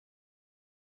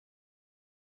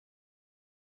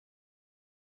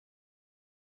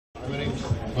My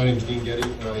name's Dean Goedde,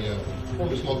 and I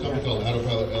formed a small company called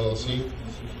AttoPilot LLC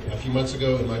a few months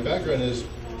ago. And my background is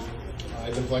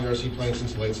I've been flying RC planes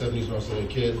since the late 70s when I was a little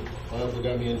kid. My uncle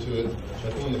got me into it.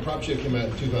 But when the prop chip came out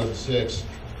in 2006,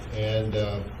 and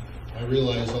I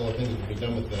realized all the things that could be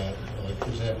done with that. Like, for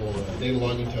example, data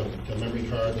logging to a memory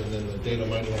card, and then the data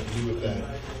mining I can do with that.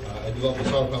 I developed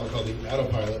this autopilot called the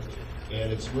AttoPilot,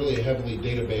 and it's really a heavily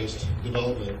data-based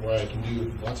development where I can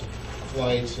do lots of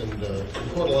flights and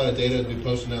record a lot of data, do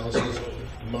post-analysis,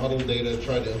 model data,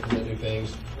 try to implement new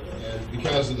things. And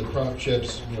because of the prop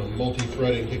chips,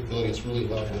 multi-threading capability, it's really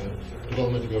allowed the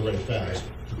development to go very fast.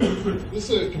 This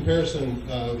is a comparison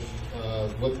of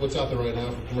what's out there right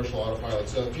now for commercial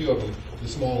autopilots. A few of them, the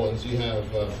small ones, you have,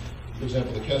 for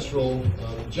example, the Kestrel.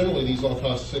 Generally, these all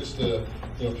cost $3,000,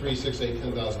 $6,000,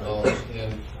 $8,000, $10,000.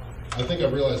 And I think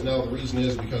I've realized now the reason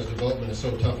is because development is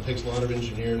so tough. It takes a lot of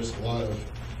engineers, a lot of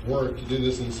work to do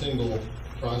this in single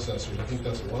processors. I think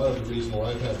that's a lot of the reason why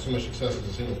I've had so much success as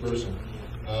a single person.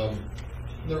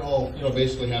 They're all,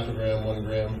 basically 0.5 gram, 1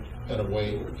 gram kind of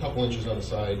weight, a couple inches on the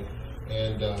side.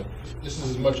 And this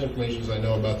is as much information as I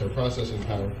know about their processing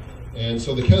power. And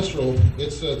so the Kestrel,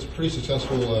 it's a pretty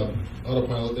successful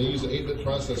autopilot. They use an 8-bit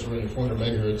processor running at 400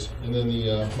 megahertz. And then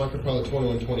the Micropilot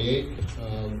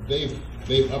 2128,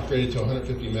 they've upgraded to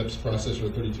 150 MIPS processor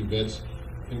with 32 bits.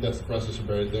 I think that's the processor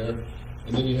buried there.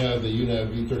 And then you have the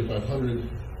UNAV 3500,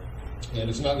 and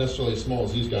it's not necessarily as small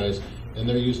as these guys, and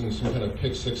they're using some kind of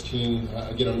PIC 16.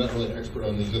 Again, I'm not really an expert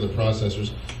on these other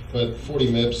processors, but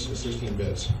 40 MIPS, 16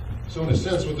 bits. So in a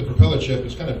sense, with the propeller chip,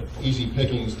 it's kind of easy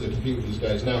pickings to compete with these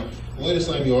guys. Now, the latest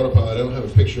IMU Autopilot, I don't have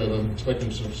a picture of them. I'm expecting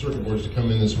some circuit boards to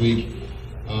come in this week.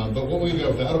 But what we've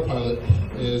got with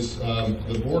AttoPilot is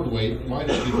the board weight,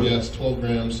 minus GPS, 12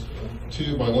 grams,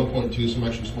 2 by 1.2, so I'm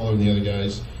actually smaller than the other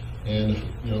guys. And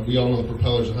we all know the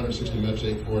propeller's 160 MIPS,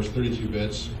 8 cores, 32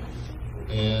 bits.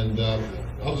 And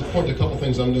I'll just point to a couple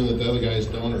things I'm doing that the other guys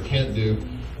don't or can't do.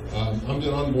 I'm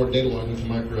doing onboard data logging to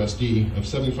micro SD of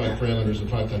 75 parameters at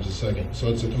 5 times a second. So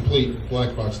it's a complete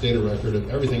black box data record of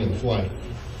everything in the flight.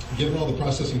 Given all the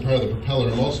processing power of the propeller,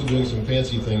 I'm also doing some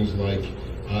fancy things like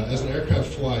as an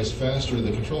aircraft flies faster,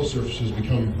 the control surfaces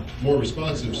become more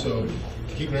responsive. So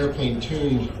to keep an airplane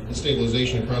tuned and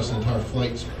stabilization across the entire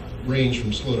flight range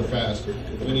from slow to fast,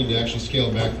 we need to actually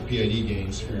scale back the PID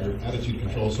gains for your attitude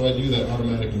control. So I do that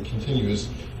automatic and continuous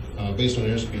based on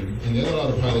airspeed. And the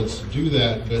other autopilots do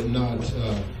that, but not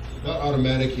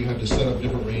automatic. You have to set up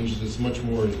different ranges. It's much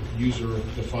more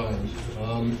user-defined.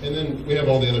 And then we have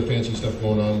all the other fancy stuff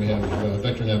going on. We have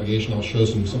vector navigation. I'll show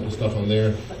some simple stuff on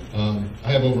there.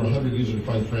 I have over 100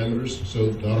 user-defined parameters, so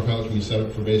the autopilot can be set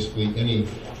up for basically any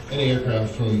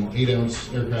aircraft, from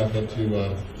 8-ounce aircraft up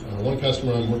to one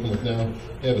customer I'm working with now.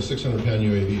 They have a 600-pound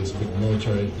UAV. It's a big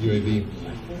military UAV.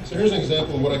 So here's an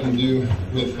example of what I can do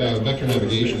with vector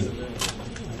navigation.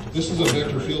 This is a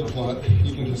vector field plot.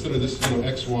 You can consider this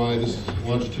X, Y, this is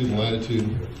longitude and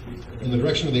latitude. And the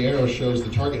direction of the arrow shows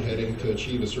the target heading to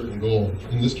achieve a certain goal.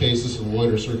 In this case, this is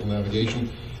loiter circle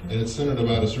navigation, and it's centered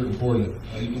about a certain coordinate.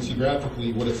 You can see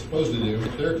graphically what it's supposed to do.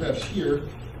 If the aircraft's here,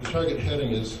 the target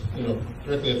heading is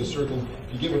directly at the circle.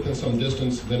 If you get within some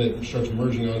distance, then it starts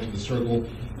merging onto the circle.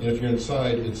 And if you're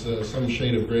inside, it's some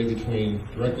shade of gray between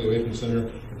directly away from center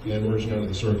and merging onto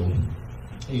the circle.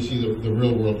 And you see the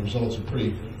real world results are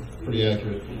pretty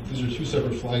accurate. These are 2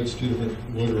 separate flights, 2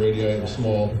 different loiter radii, and a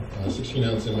small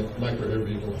 16-ounce micro air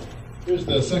vehicle. Here's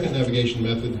the second navigation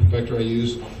method, vector I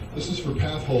use. This is for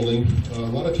path holding. A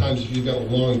lot of times if you've got a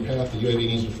long path the UAV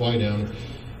needs to fly down,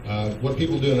 what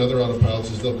people do in other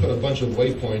autopilots is they'll put a bunch of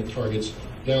waypoint targets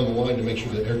down the line to make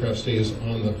sure the aircraft stays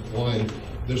on the line.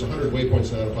 There's 100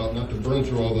 waypoints in autopilot, not to burn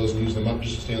through all those and use them up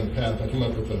just to stay on the path. I came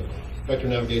up with a vector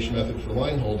navigation method for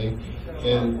line holding,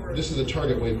 and this is a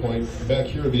target waypoint. Back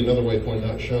here would be another waypoint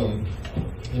not shown.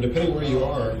 And depending where you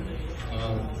are,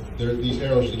 these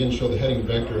arrows again show the heading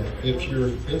vector. If you're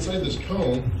inside this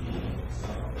cone,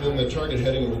 then the target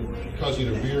heading will cause you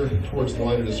to veer towards the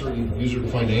line at a certain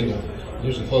user-defined angle.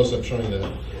 Here's a close-up showing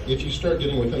that. If you start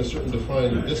getting within a certain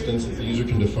defined distance that the user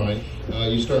can define,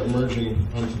 you start merging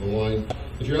onto the line.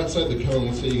 If you're outside the cone,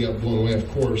 let's say you got blown away, of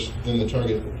course, then the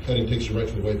target heading takes you right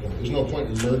to the waypoint. There's no point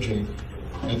in merging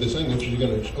at this angle because you're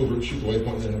going to overshoot the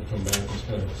waypoint and then have to come back. It's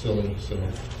kind of silly. So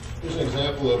here's an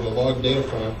example of a log data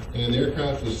file, and the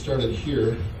aircraft was started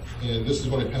here, and this is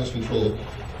when it passed control.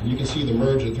 And you can see the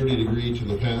merge at 30 degrees to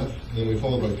the path, and then we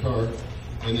followed by car,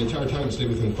 and the entire time it stayed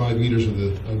within 5 meters of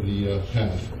the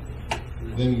path.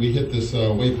 Then we hit this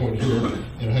waypoint here,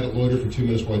 and I had it loiter for 2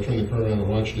 minutes while I turned the car around and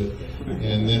watched it.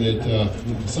 And then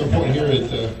at some point here,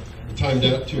 it timed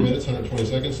out 2 minutes, 120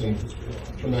 seconds, and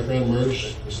turn back around,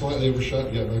 merge, slightly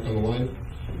overshot, got back on the line.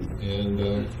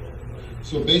 And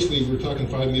so basically we're talking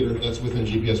 5 meter, that's within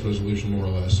GPS resolution more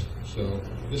or less. So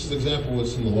this is an example of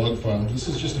what's in the log file. This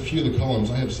is just a few of the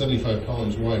columns. I have 75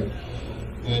 columns wide.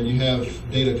 And you have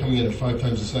data coming in at 5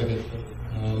 times a second.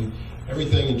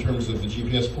 Everything in terms of the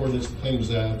GPS coordinates, the plane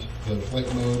was at, the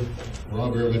flight mode, raw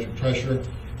barometric pressure,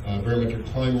 barometric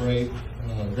climb rate,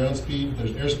 ground speed.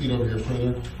 There's airspeed over here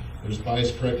further. There's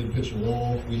bias corrected pitch and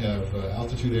roll. We have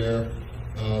altitude error.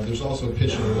 There's also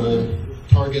pitch and roll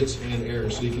targets and error,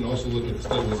 so you can also look at the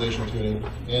stabilization tuning.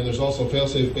 And there's also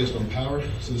failsafe based on power.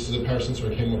 So this is a power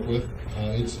sensor I came up with.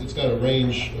 It's got a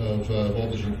range of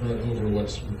voltage and current over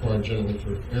what's required generally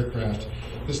for aircraft.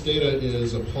 This data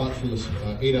is a plot from this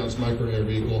 8-ounce micro air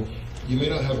vehicle. You may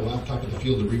not have a laptop at the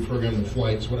field to reprogram the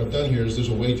flight. So what I've done here is there's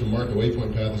a way to mark a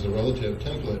waypoint path as a relative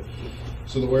template,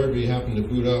 so that wherever you happen to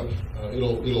boot up,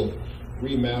 it'll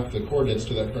remap the coordinates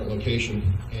to that current location.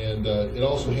 And it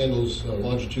also handles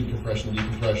longitude compression and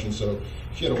decompression. So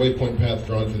if you had a waypoint path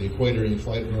drawn for the equator and you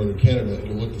fly it in northern Canada,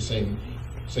 it'll look the same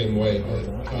way.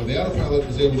 The AttoPilot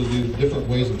is able to do different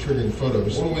ways of triggering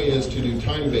photos. One way is to do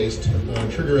time-based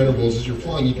trigger intervals. As you're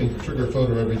flying, you can trigger a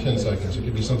photo every 10 seconds. It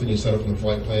could be something you set up in the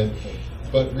flight plan.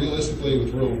 But realistically,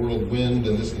 with real-world wind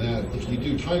and this and that, if you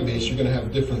do time-based, you're going to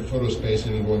have different photo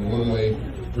spacing going one way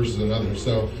versus another.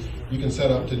 So you can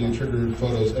set up to do triggered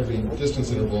photos every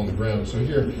distance interval on the ground. So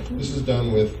here, this is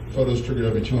done with photos triggered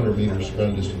every 200 meters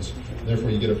ground distance.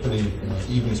 Therefore, you get a pretty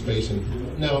even spacing.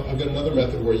 Now, I've got another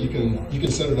method where you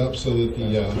can set it up so that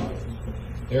the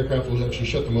aircraft will actually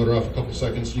shut the motor off a couple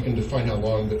seconds. You can define how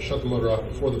long, but shut the motor off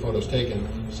before the photo's taken.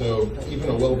 So even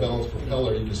a well-balanced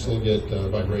propeller, you can still get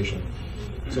vibration.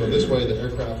 So this way, the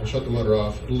aircraft will shut the motor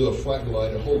off. It'll do a flat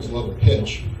glide. It holds level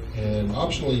pitch. And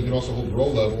optionally, you can also hold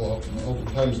roll level.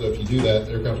 Oftentimes, though, if you do that,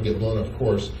 the aircraft will get blown off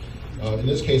course. In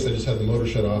this case, I just had the motor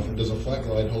shut off. It does a flat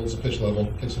glide, holds the pitch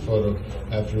level, takes a photo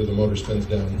after the motor spins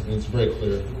down. And it's very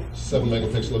clear. 7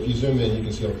 megapixel. If you zoom in, you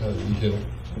can see all kinds of detail.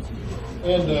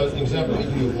 And an example you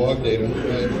can do with log data.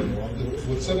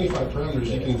 With 75 parameters,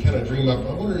 you can kind of dream up.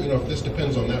 I wonder, if this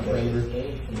depends on that parameter.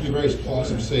 Do various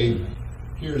plots of, say,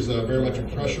 here's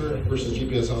barometric pressure versus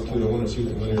GPS altitude. I want to see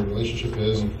what the linear relationship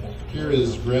is. And here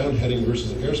is ground heading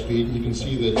versus airspeed. And you can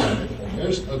see that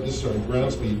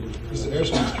ground speed. This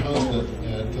airspeed is constant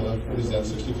at what is that,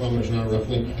 60 kilometers an hour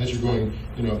roughly. As you're going,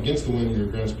 against the wind, your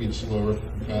ground speed is slower,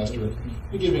 faster.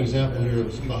 Let me give you an example here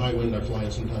of some of the high wind I fly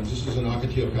in sometimes. This is in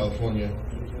Ocotillo, California.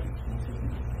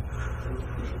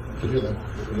 You can hear the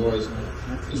noise.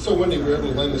 It's so windy, we were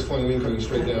able to land this flying wing coming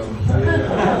straight down.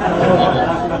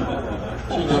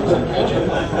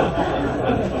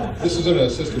 This is in an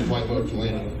assisted flight mode for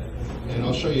landing, and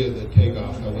I'll show you the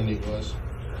takeoff, how windy it was.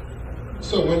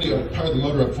 So windy, I powered the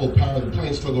motor up full power, the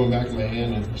plane's still going back in my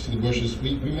hand, and you see the bushes.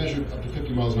 We measured up to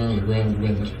 50 miles an hour on the ground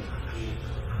wind.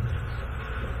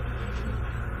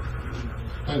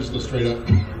 Plane just goes straight up.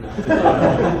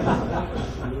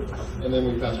 And then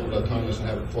we pass over to autonomous and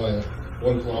have it fly a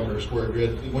 1 kilometer square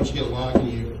grid. Once you get locked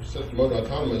and you set the motor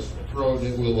autonomous, throw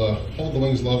it will hold the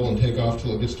wings level and take off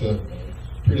till it gets to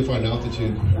predefined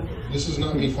altitude. This is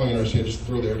not me flying an RC, I just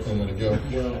throw the airplane and let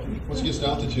it go. Once it gets to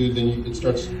altitude, then it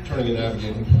starts turning and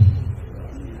navigating.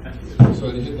 So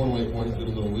it hit one waypoint, did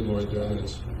a little wiggle right there, and then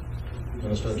it's going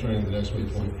to start turning to the next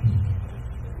waypoint.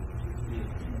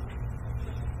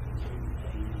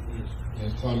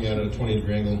 And it's climbing out at a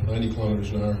 20-degree angle, 90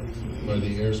 kilometers an hour by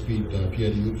the airspeed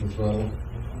PID loop from throttle.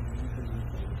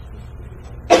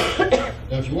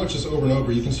 Now, if you watch this over and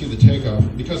over, you can see the takeoff.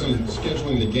 Because I'm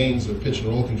scheduling the gains of pitch and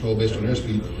roll control based on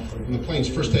airspeed, when the plane's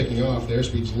first taking off, the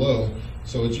airspeed's low,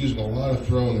 so it's using a lot of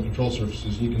throw on the control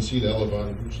surfaces. You can see the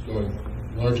elevon just going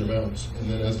large amounts, and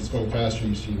then as it's going faster,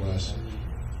 you see less.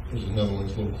 There's another one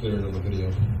that's a little clearer in the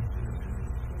video.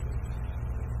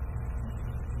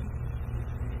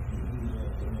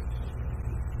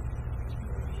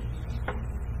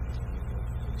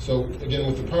 So again,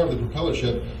 with the power of the propeller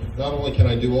ship, not only can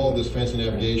I do all this fancy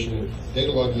navigation,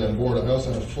 data logging on board, I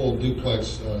also have full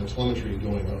duplex telemetry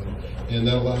going on. And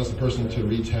that allows the person to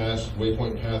retask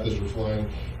waypoint path as you're flying.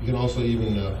 You can also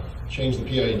even change the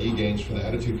PID gains for the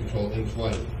attitude control in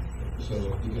flight. So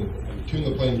you can tune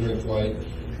the plane during flight.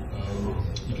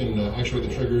 You can actuate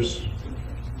the triggers.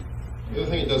 The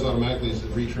other thing it does automatically is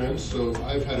it retrims. So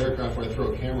I've had aircraft where I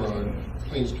throw a camera on, the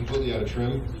plane's completely out of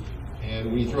trim.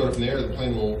 And when you throw it up in the air, the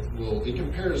plane it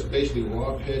compares basically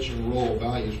raw pitch and roll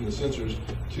values from the sensors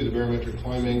to the barometric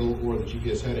climb angle or the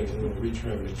GPS heading, and it will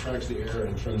retrim. It tracks the air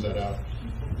and trims that out.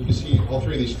 You can see all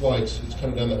three of these flights, it's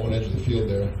coming down that one edge of the field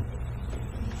there.